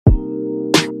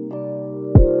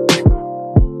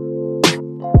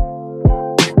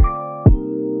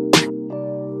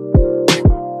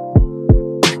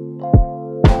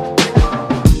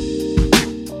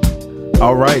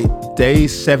Day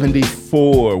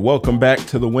 74. Welcome back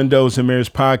to the Windows and Mirrors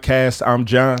podcast. I'm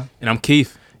John. And I'm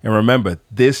Keith. And remember,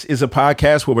 this is a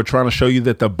podcast where we're trying to show you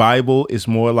that the Bible is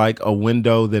more like a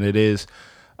window than it is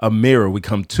a mirror. We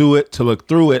come to it to look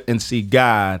through it and see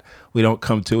God. We don't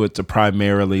come to it to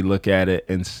primarily look at it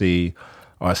and see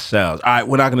ourselves. All right,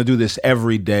 we're not going to do this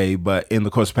every day, but in the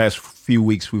course of the past few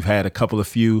weeks, we've had a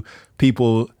few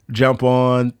people jump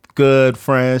on. Good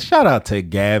friends. Shout out to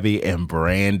Gabby and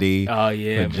Brandy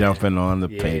for jumping on the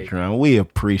Patreon. We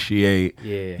appreciate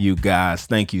you guys.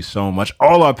 Thank you so much.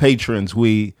 All our patrons,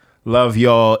 we love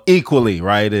y'all equally,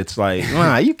 right? It's like,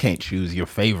 you can't choose your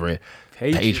favorite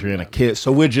patron or kid.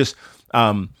 So we're just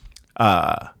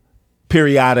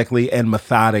periodically and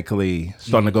methodically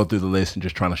starting to go through the list and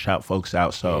just trying to shout folks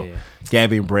out. So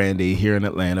Gabby and Brandy here in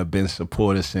Atlanta been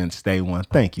supporters since day one.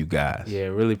 Thank you guys. Yeah,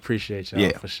 really appreciate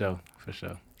y'all for sure.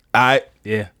 All right.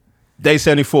 Yeah. Day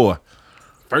 74.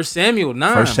 1 Samuel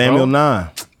 9. 1 Samuel 9.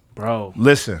 Bro.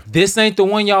 Listen. This ain't the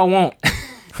one y'all want.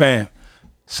 Fam,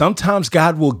 sometimes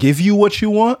God will give you what you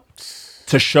want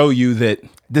to show you that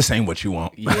this ain't what you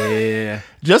want. Yeah.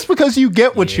 Just because you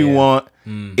get what you want,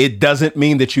 it doesn't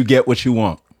mean that you get what you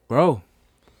want. Bro,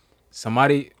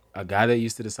 a guy that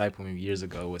used to disciple me years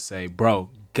ago would say, bro,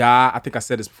 God, I think I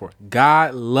said this before,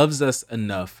 God loves us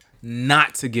enough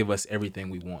not to give us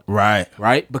everything we want. Right?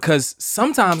 Because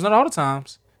sometimes, not all the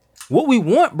times, what we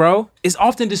want, bro, is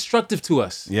often destructive to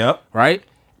us. Yep. Right?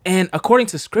 And according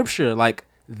to scripture, like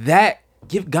that,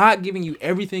 God giving you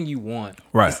everything you want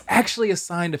is actually a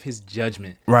sign of his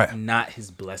judgment, not his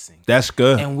blessing. That's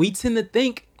good. And we tend to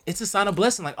think it's a sign of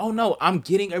blessing. Like, oh no, I'm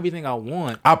getting everything I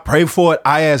want. I pray for it.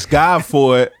 I asked God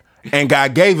for it. And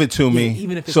God gave it to me.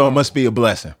 Even if it's so harmful. It must be a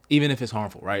blessing. Even if it's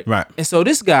harmful, right? Right. And so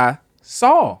this guy,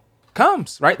 Saul,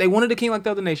 comes, right? They wanted a king like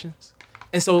the other nations.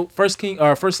 And so 1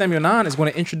 Samuel 9 is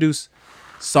going to introduce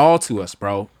Saul to us,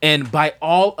 bro. And by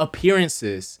all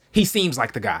appearances, he seems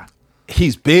like the guy.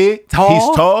 He's big, he's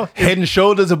tall, head and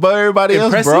shoulders above everybody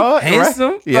else, bro.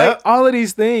 Handsome, right? Like all of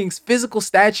these things, physical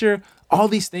stature, all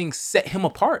these things set him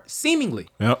apart, seemingly.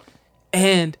 Yep.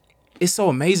 And it's so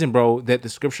amazing, bro, that the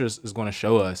scriptures is going to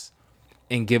show us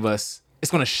and give us,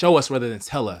 it's going to show us rather than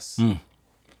tell us,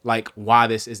 like, why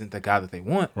this isn't the guy that they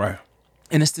want. Right.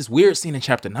 And it's this weird scene in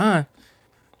chapter 9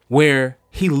 where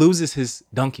he loses his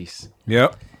donkeys.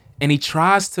 Yep. And he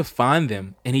tries to find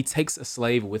them, and he takes a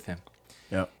slave with him.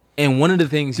 Yep. And one of the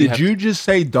things Did you just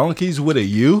say donkeys with a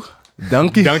U?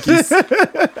 Donkeys? Donkeys.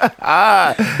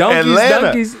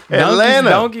 Donkeys.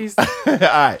 Donkeys. All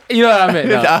right. You know what I meant.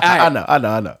 No.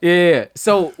 I know. Yeah.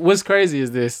 So what's crazy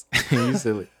is this. You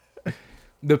silly.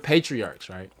 The patriarchs,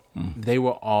 right? They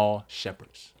were all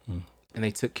shepherds. And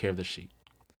they took care of the sheep.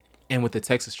 And what the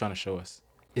text is trying to show us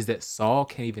is that Saul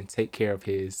can't even take care of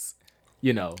his,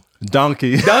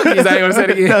 donkeys. I ain't gonna say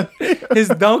it again. His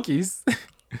donkeys.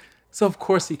 So of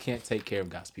course he can't take care of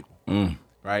God's people.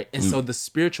 Right? And so the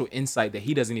spiritual insight that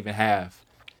he doesn't even have,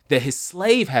 that his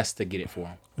slave has to get it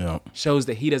for him, shows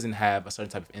that he doesn't have a certain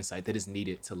type of insight that is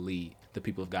needed to lead the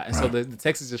people of God. And so the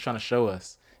text is just trying to show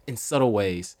us in subtle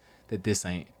ways that this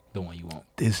ain't the one you want.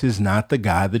 This is not the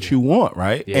guy that you want,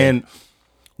 right? Yeah. And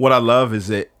what I love is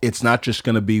that it's not just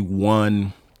going to be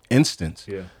one instance.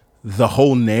 Yeah. The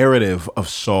whole narrative of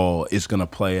Saul is going to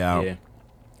play out. Yeah.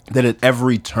 That at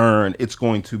every turn, it's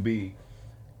going to be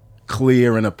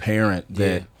clear and apparent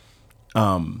that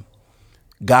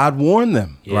God warned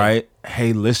them, right?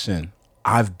 Hey, listen,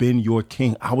 I've been your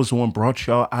king. I was the one brought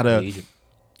y'all out of Egypt.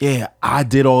 Yeah, I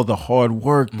did all the hard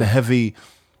work, the heavy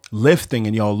lifting,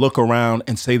 and y'all look around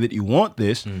and say that you want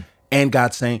this. And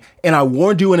God saying, and I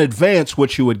warned you in advance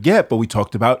what you would get, but we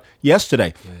talked about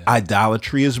yesterday.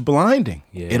 Idolatry is blinding.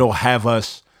 It'll have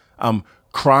us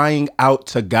crying out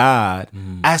to God,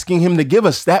 asking him to give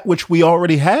us that which we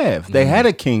already have. They had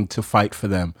a king to fight for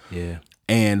them. Yeah.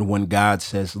 And when God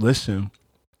says, listen,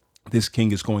 this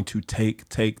king is going to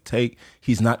take,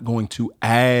 he's not going to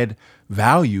add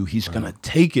value. He's going to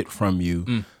take it from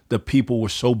you. The people were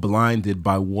so blinded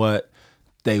by what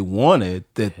they wanted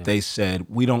that they said,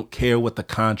 we don't care what the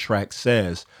contract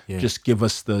says. Just give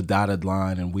us the dotted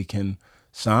line and we can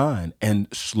sign. And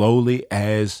slowly,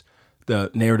 as the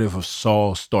narrative of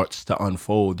Saul starts to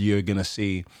unfold, you're going to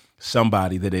see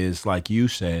somebody that is, like you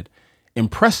said,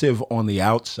 impressive on the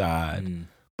outside,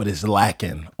 but is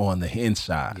lacking on the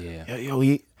inside.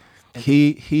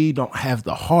 He don't have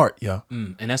the heart,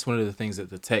 And that's one of the things that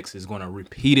the text is going to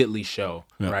repeatedly show,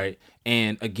 right?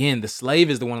 And again, the slave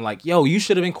is the one like, yo, you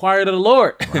should have inquired of the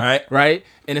Lord, right? Right?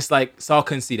 And it's like Saul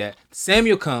couldn't see that.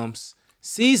 Samuel comes,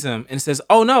 sees him, and says,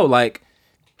 oh no, like,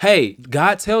 hey,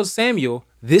 God tells Samuel,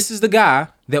 this is the guy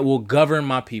that will govern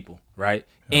my people, right?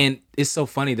 And it's so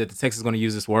funny that the text is going to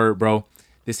use this word, bro,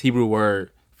 this Hebrew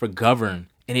word for govern,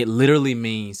 and it literally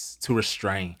means to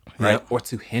restrain, right? Yep. Or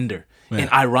to hinder. Yeah.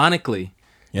 And ironically,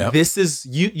 Yep. this is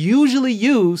usually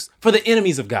used for the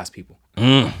enemies of God's people,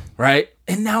 right?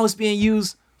 And now it's being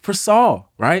used for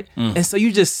Saul, right? And so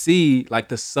you just see like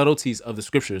the subtleties of the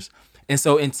scriptures. And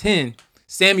so in 10,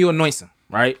 Samuel anoints him,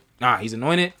 right? He's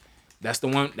anointed. That's the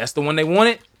one they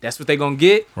wanted. That's what they're gonna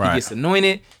get. Right. He gets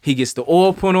anointed. He gets the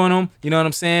oil put on him. You know what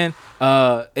I'm saying?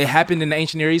 It happened in the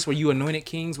ancient Near East where you anointed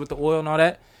kings with the oil and all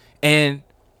that. And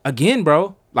again,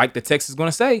 bro, like the text is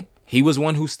gonna say, he was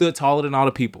one who stood taller than all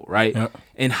the people, right? Yep.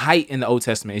 And height in the Old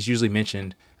Testament is usually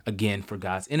mentioned again for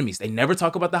God's enemies. They never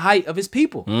talk about the height of his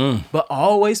people, but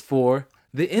always for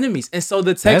the enemies. And so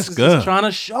the text That's is good. just trying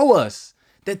to show us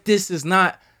that this is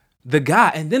not the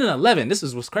guy. And then in 11, this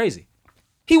is what's crazy.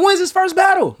 He wins his first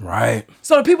battle. Right.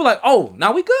 So the people are like, oh,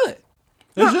 now we good.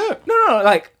 That's no, it. No,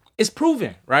 like it's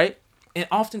proven, right? And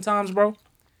oftentimes, bro,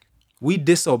 we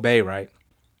disobey, right?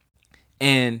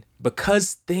 And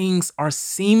because things are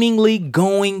seemingly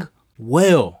going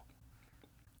well,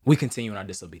 we continue in our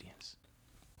disobedience.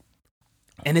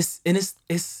 And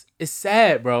it's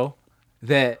sad, bro,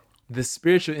 that the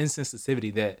spiritual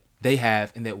insensitivity that they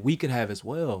have and that we could have as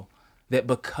well, that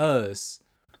because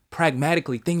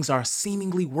pragmatically things are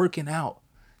seemingly working out,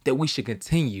 that we should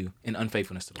continue in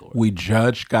unfaithfulness to the Lord. We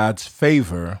judge God's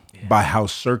favor by how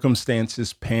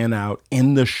circumstances pan out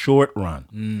in the short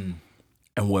run.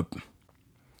 And what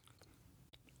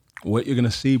you're going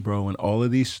to see, bro, in all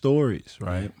of these stories,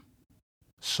 right?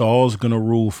 Saul's going to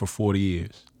rule for 40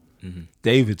 years.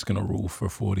 David's going to rule for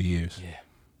 40 years. Yeah.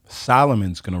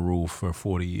 Solomon's going to rule for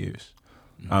 40 years.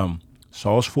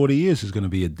 Saul's 40 years is going to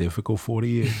be a difficult 40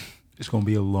 years. It's going to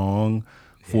be a long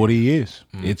 40 years.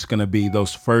 It's going to be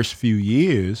those first few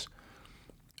years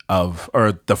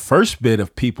or the first bit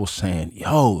of people saying,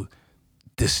 yo,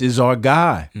 this is our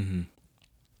guy. And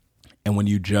when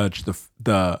you judge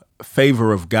the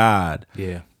favor of God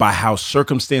by how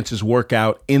circumstances work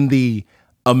out in the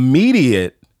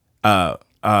immediate,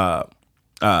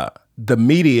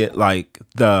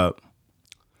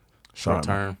 Short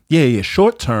term.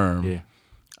 short term,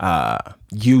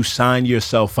 you sign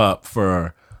yourself up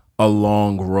for a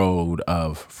long road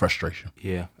of frustration.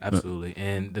 Yeah, absolutely.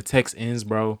 And the text ends,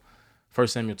 bro. 1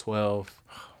 Samuel 12.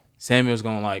 Samuel's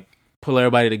gonna like pull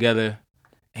everybody together.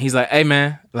 And he's like, hey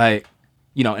man, like,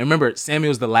 you know, and remember,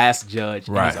 Samuel's the last judge,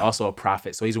 and he's also a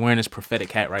prophet. So he's wearing this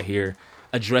prophetic hat right here,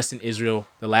 addressing Israel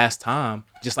the last time,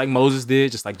 just like Moses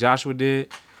did, just like Joshua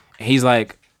did. And he's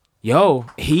like, yo,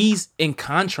 he's in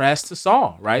contrast to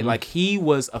Saul, right? Like he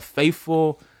was a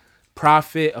faithful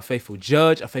prophet, a faithful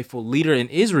judge, a faithful leader in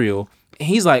Israel. And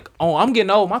he's like, oh, I'm getting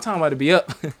old. My time about to be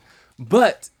up.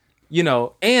 But, you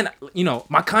know, and, you know,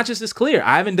 my conscience is clear.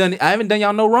 I haven't done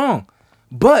y'all no wrong.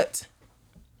 But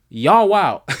y'all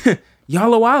wild.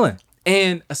 Y'all are wilding.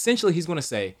 And essentially he's going to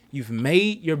say, you've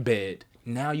made your bed.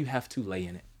 Now you have to lay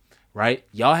in it, right?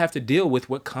 Y'all have to deal with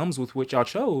what comes with what y'all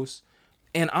chose.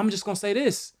 And I'm just going to say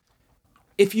this.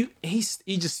 If you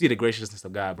just see the graciousness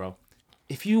of God, bro.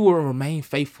 If you will remain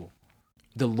faithful,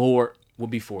 the Lord will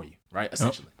be for you, right?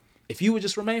 Essentially. If you would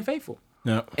just remain faithful.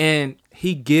 And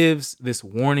he gives this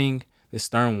warning, this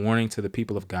stern warning to the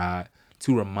people of God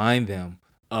to remind them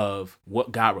of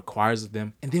what God requires of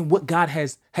them and then what God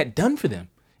had done for them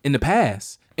in the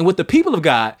past and what the people of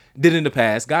God did in the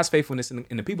past, God's faithfulness and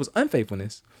the people's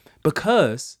unfaithfulness,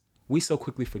 because we so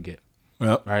quickly forget,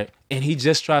 right? And he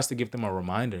just tries to give them a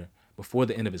reminder before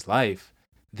the end of his life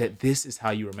that this is how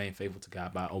you remain faithful to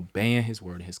God, by obeying his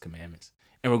word and his commandments.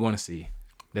 And we're going to see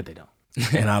that they don't.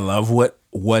 And I love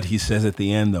what he says at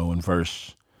the end, though, in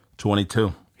verse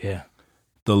 22. Yeah.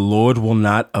 The Lord will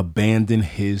not abandon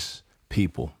his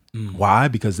people. Why?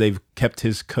 Because they've kept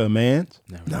his commands?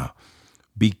 No.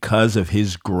 Because of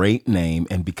his great name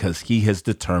and because he has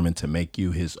determined to make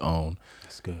you his own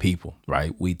people,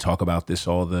 right? We talk about this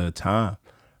all the time,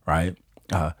 right?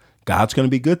 God's going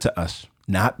to be good to us,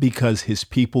 not because his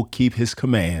people keep his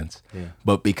commands,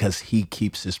 but because he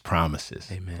keeps his promises.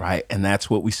 Amen. Right? And that's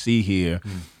what we see here.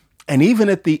 And even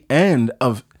at the end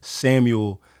of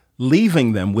Samuel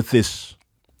leaving them with this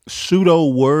pseudo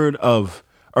word of,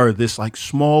 or this like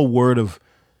small word of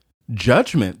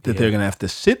judgment that they're going to have to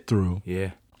sit through,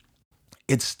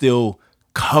 it's still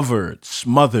covered,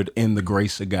 smothered in the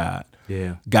grace of God.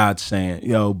 God saying,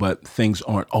 yo, but things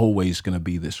aren't always going to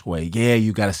be this way. Yeah,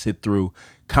 you got to sit through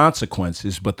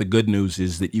consequences, but the good news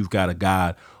is that you've got a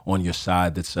God on your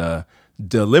side that's a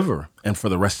deliverer. And for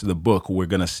the rest of the book, we're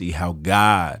going to see how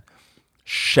God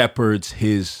shepherds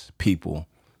his people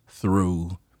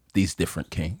through these different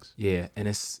kings. Yeah, and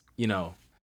it's, you know,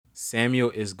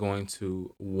 Samuel is going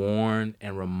to warn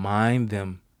and remind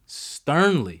them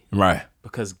sternly, Right.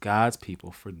 because God's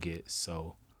people forget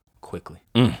so quickly.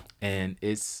 And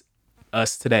it's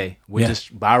us today. We're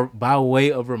just by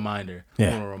way of reminder, we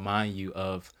want to remind you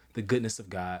of the goodness of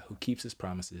God, who keeps his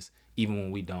promises even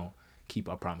when we don't keep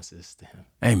our promises to him.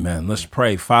 Amen. Let's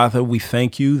pray. Father, we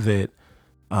thank you that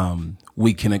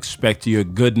we can expect your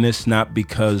goodness, not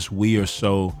because we are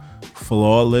so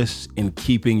flawless in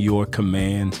keeping your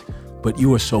commands, but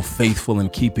you are so faithful in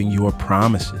keeping your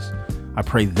promises. I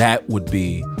pray that would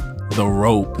be the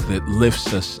rope that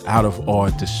lifts us out of our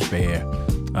despair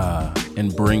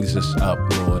and brings us up,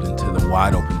 Lord, into the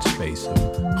wide open space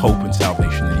of hope and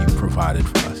salvation that you've provided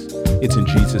for us. It's in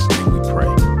Jesus' name we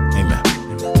pray.